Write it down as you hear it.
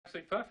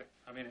absolutely perfect.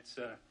 I mean, it's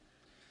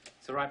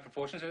the right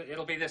proportions.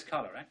 It'll be this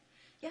color, right?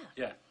 Yeah.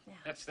 Yeah.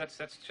 That's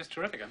just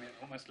terrific. I mean, it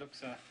almost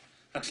looks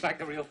like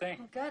the real thing.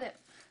 Oh, got it.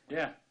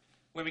 Yeah.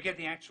 When we get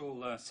the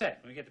actual set,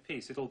 when we get the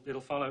piece,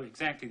 it'll follow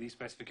exactly these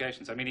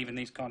specifications. I mean, even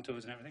these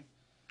contours and everything.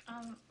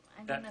 I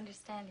don't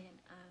understand it.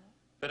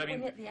 But I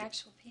mean, the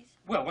actual piece.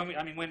 Well,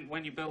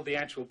 when you build the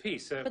actual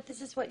piece. But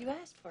this is what you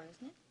asked for,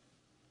 isn't it?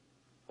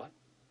 What?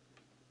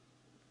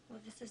 Well,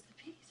 this is the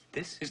piece.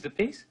 This is the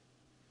piece?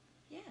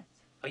 Yes.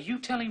 Are you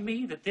telling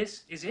me that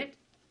this is it?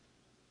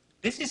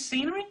 This is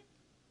scenery?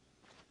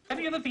 Have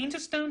you ever been to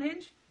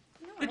Stonehenge?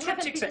 No, the I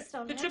haven't been to The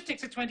Stonehenge.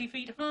 triptychs are 20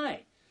 feet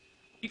high.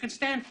 You can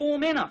stand 4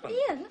 men up them.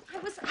 Ian, I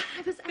was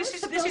This asked to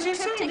is build a insane.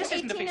 triptych This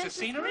isn't a 18 piece of inches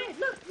scenery. high.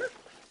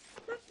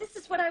 Look, this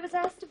is what I was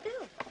asked to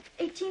build.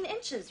 18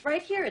 inches,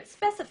 right here. It's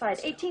specified,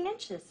 18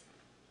 inches.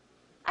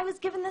 I was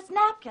given this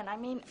napkin. I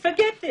mean...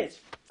 Forget this.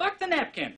 Fuck the napkin.